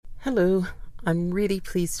Hello, I'm really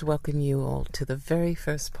pleased to welcome you all to the very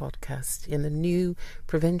first podcast in the new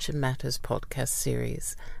Prevention Matters podcast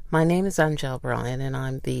series. My name is Angel Bryan and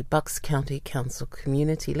I'm the Bucks County Council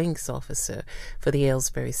Community Links Officer for the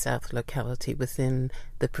Aylesbury South locality within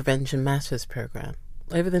the Prevention Matters program.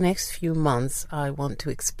 Over the next few months, I want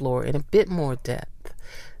to explore in a bit more depth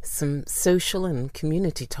some social and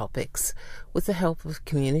community topics with the help of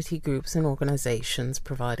community groups and organizations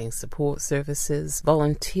providing support services,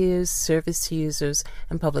 volunteers, service users,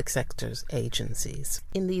 and public sector agencies.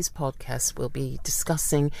 In these podcasts, we'll be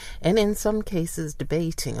discussing and in some cases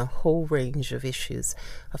debating a whole range of issues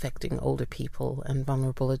affecting older people and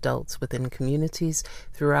vulnerable adults within communities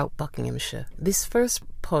throughout Buckinghamshire. This first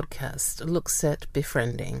podcast looks at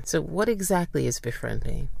befriending. So what exactly is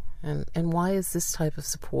befriending? And why is this type of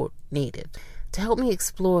support needed? To help me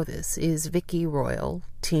explore this is Vicky Royal,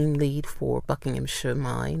 team lead for Buckinghamshire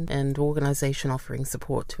Mind, an organisation offering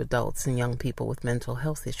support to adults and young people with mental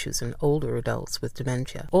health issues and older adults with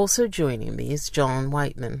dementia. Also joining me is John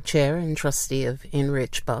Whiteman, chair and trustee of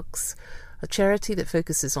Enrych Bucks, a charity that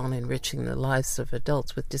focuses on enriching the lives of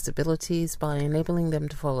adults with disabilities by enabling them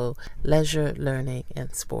to follow leisure, learning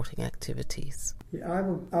and sporting activities. Yeah,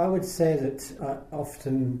 I would say that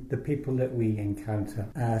often the people that we encounter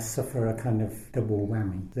suffer a kind of double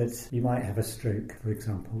whammy. That you might have a stroke, for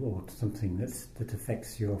example, or something that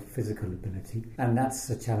affects your physical ability, and that's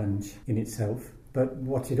a challenge in itself. But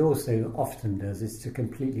what it also often does is to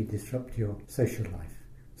completely disrupt your social life.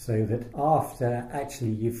 So that after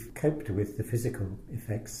actually you've coped with the physical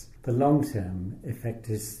effects, the long-term effect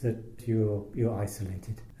is that you're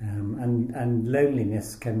isolated. And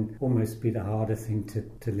loneliness can almost be the harder thing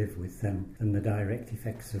to live with than the direct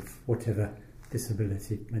effects of whatever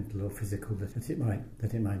disability, mental or physical, that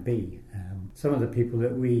it might be. Some of the people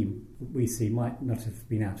that we see might not have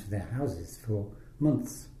been out of their houses for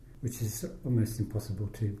months, which is almost impossible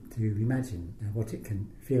to imagine what it can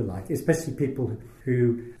feel like, especially people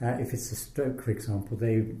who, if it's a stroke, for example,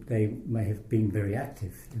 they may have been very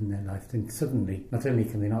active in their life, then suddenly, not only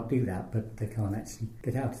can they not do that, but they can't actually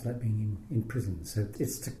get out. It's like being in prison. So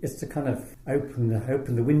it's to kind of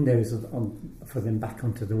open the windows for them back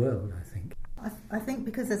onto the world, I think. I think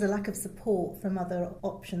because there's a lack of support from other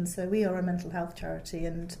options. So we are a mental health charity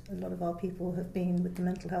and a lot of our people have been with the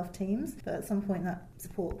mental health teams, but at some point that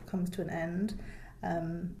support comes to an end.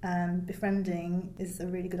 And befriending is a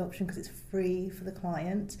really good option because it's free for the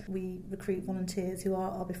client. We recruit volunteers who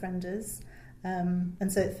are our befrienders.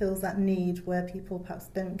 And so it fills that need where people perhaps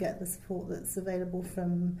don't get the support that's available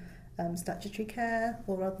from statutory care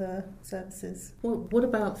or other services. Well, what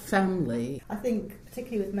about family? I think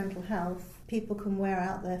particularly with mental health, people can wear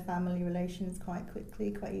out their family relations quite quickly,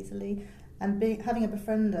 quite easily. And having a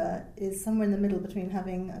befriender is somewhere in the middle between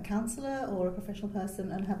having a counsellor or a professional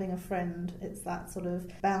person and having a friend. It's that sort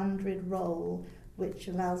of boundaried role which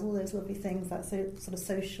allows all those lovely things, that sort of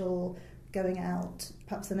social going out,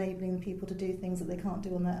 perhaps enabling people to do things that they can't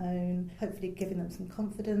do on their own, hopefully giving them some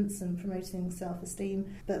confidence and promoting self-esteem.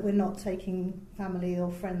 But we're not taking family or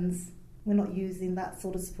friends, we're not using that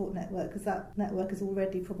sort of support network because that network is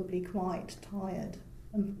already probably quite tired.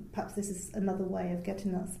 And perhaps this is another way of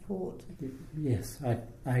getting that support. Yes, I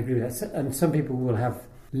agree with that. And some people will have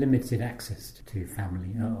limited access to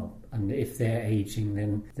family, and if they're ageing,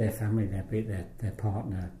 then their family, their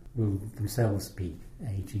partner will themselves be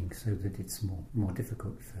ageing, so that it's more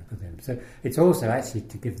difficult for them. So it's also actually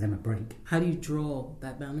to give them a break. How do you draw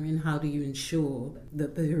that boundary and how do you ensure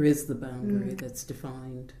that there is the boundary that's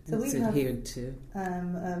defined, that's adhered to?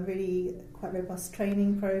 A really quite robust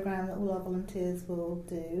training programme that all our volunteers will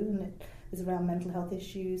do, and it is around mental health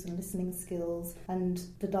issues and listening skills and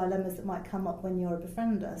the dilemmas that might come up when you're a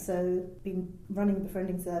befriender. So been running a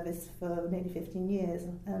befriending service for nearly 15 years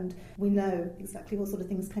and we know exactly what sort of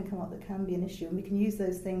things can come up that can be an issue, and we can use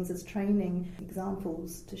those things as training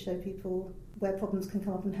examples to show people where problems can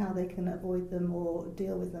come up and how they can avoid them or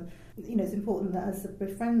deal with them. You know, it's important that as a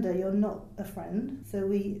befriender you're not a friend, so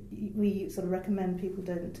we sort of recommend people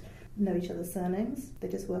don't know each other's surnames, they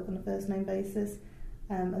just work on a first name basis.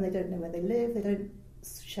 And they don't know where they live, they don't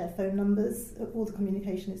share phone numbers, all the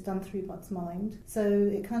communication is done through Bucksmind. So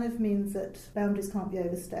it kind of means that boundaries can't be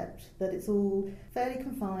overstepped, that it's all fairly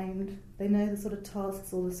confined, they know the sort of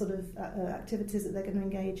tasks or the sort of activities that they're going to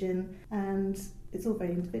engage in, and it's all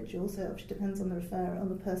very individual, so it obviously depends on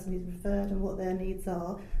the person who's referred and what their needs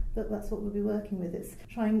are. But that's what we'll be working with. It's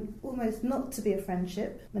trying almost not to be a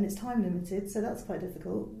friendship, and it's time limited, so that's quite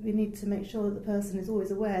difficult. We need to make sure that the person is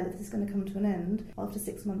always aware that this is going to come to an end after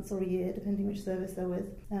 6 months or a year, depending which service they're with.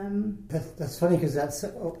 That's funny, because that's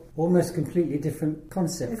almost completely different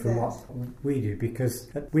concept from what we do, because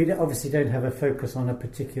we obviously don't have a focus on a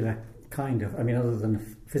particular kind of, other than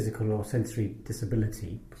a physical or sensory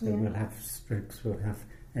disability. So we'll have strokes, we'll have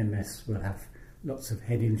MS, we'll have lots of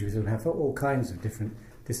head injuries, we'll have all kinds of different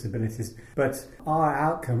disabilities. But our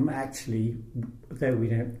outcome actually, though we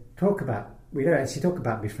don't actually talk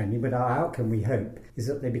about befriending, but our outcome, we hope, is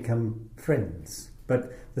that they become friends.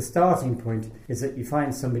 But the starting point is that you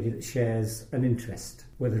find somebody that shares an interest,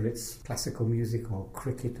 whether it's classical music or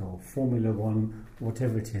cricket or Formula One,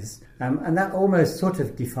 whatever it is. And that almost sort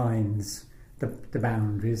of defines the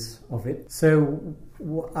boundaries of it. So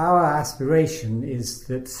our aspiration is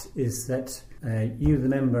that you, the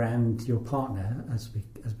member, and your partner, as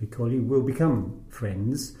we call you, will become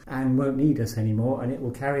friends and won't need us anymore, and it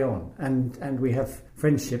will carry on. And we have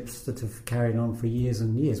friendships that have carried on for years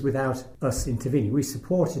and years without us intervening. We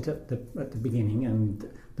support it at the beginning, and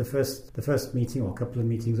the first meeting or a couple of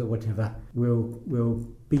meetings or whatever will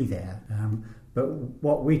be there. But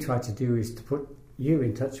what we try to do is to put you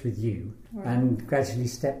in touch with you, right, and gradually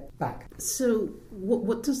step back. So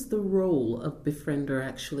what does the role of befriender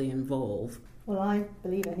actually involve? Well, I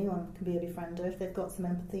believe anyone can be a befriender if they've got some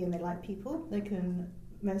empathy and they like people. They can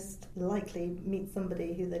most likely meet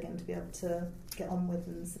somebody who they're going to be able to get on with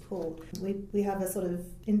and support. We have a sort of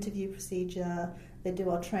interview procedure. They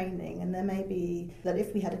do our training, and there may be that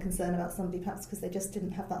if we had a concern about somebody, perhaps because they just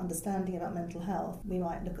didn't have that understanding about mental health, we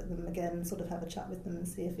might look at them again, sort of have a chat with them and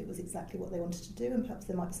see if it was exactly what they wanted to do, and perhaps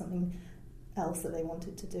there might be something else that they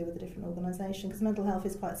wanted to do with a different organisation, because mental health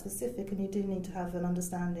is quite specific and you do need to have an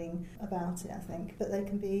understanding about it, I think. But they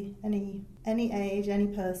can be any age, any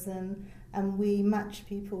person, and we match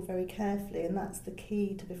people very carefully, and that's the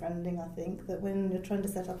key to befriending, I think, that when you're trying to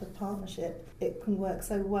set up a partnership, it can work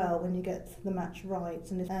so well when you get the match right.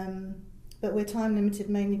 And but we're time limited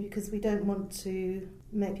mainly because we don't want to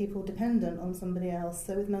make people dependent on somebody else.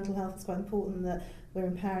 So with mental health, it's quite important that we're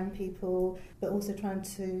empowering people, but also trying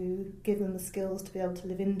to give them the skills to be able to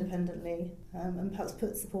live independently, and perhaps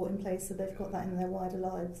put support in place so they've got that in their wider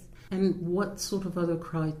lives. And what sort of other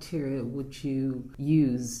criteria would you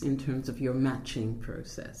use in terms of your matching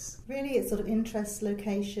process? Really, it's sort of interest,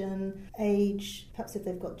 location, age, perhaps if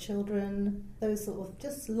they've got children, those sort of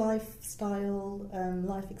just lifestyle,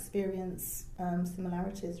 life experience,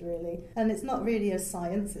 similarities really. And it's not really a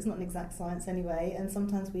science, it's not an exact science anyway, and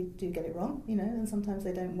sometimes we do get it wrong, and sometimes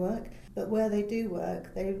they don't work. But where they do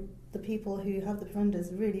work, the people who have the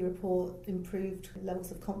befrienders really report improved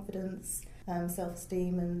levels of confidence,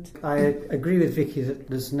 self-esteem. And I agree with Vicky that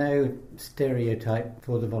there's no stereotype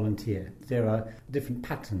for the volunteer. There are different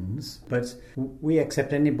patterns, but we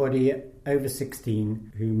accept anybody over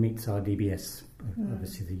 16 who meets our DBS.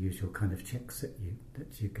 Obviously the usual kind of checks that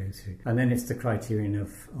you go through. And then it's the criterion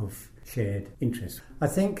of shared interest. I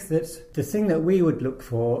think that the thing that we would look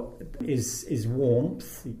for is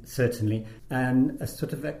warmth, certainly, and a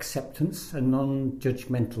sort of acceptance, a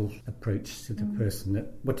non-judgmental approach to the person,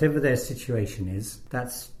 that whatever their situation is,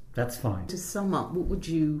 that's fine. To sum up, what would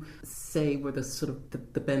you say were the sort of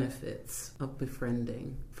the benefits of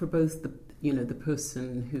befriending for both the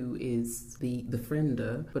person who is the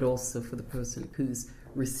friender, but also for the person who's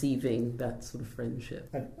receiving that sort of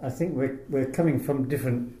friendship? I think we're coming from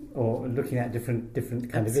different, or looking at different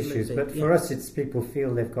kind of issues, but for us it's people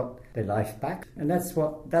feel they've got their life back, and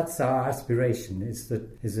that's our aspiration, is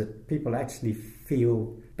that people actually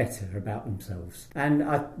feel better about themselves. And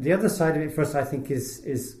the other side of it for us, I think, is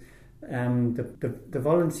the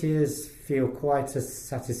volunteers feel quite a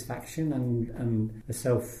satisfaction and a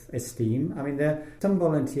self-esteem. I mean, there are some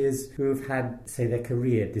volunteers who have had, say, their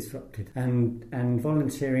career disrupted, and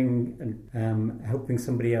volunteering and helping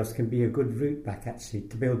somebody else can be a good route back, actually,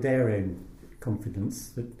 to build their own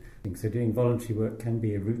confidence. So doing voluntary work can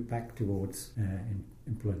be a route back towards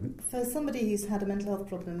employment. For somebody who's had a mental health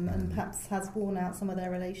problem and perhaps has worn out some of their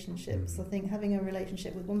relationships, I think having a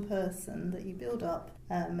relationship with one person that you build up,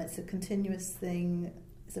 it's a continuous thing,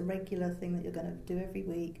 it's a regular thing that you're going to do every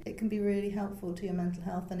week. It can be really helpful to your mental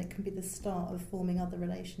health, and it can be the start of forming other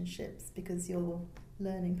relationships, because you're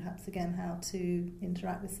learning perhaps again how to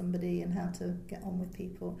interact with somebody and how to get on with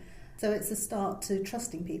people. So it's a start to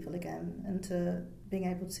trusting people again and to being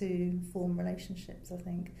able to form relationships, I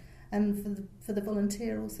think. And for the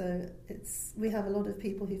volunteer also, we have a lot of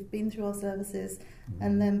people who've been through our services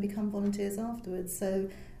and then become volunteers afterwards. So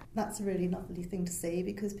that's a really lovely thing to see,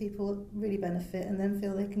 because people really benefit and then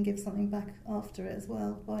feel they can give something back after it as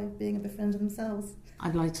well by being a befriender themselves.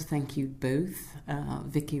 I'd like to thank you both,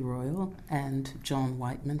 Vicky Royal and John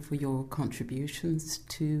Whiteman, for your contributions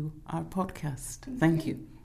to our podcast. Thank you.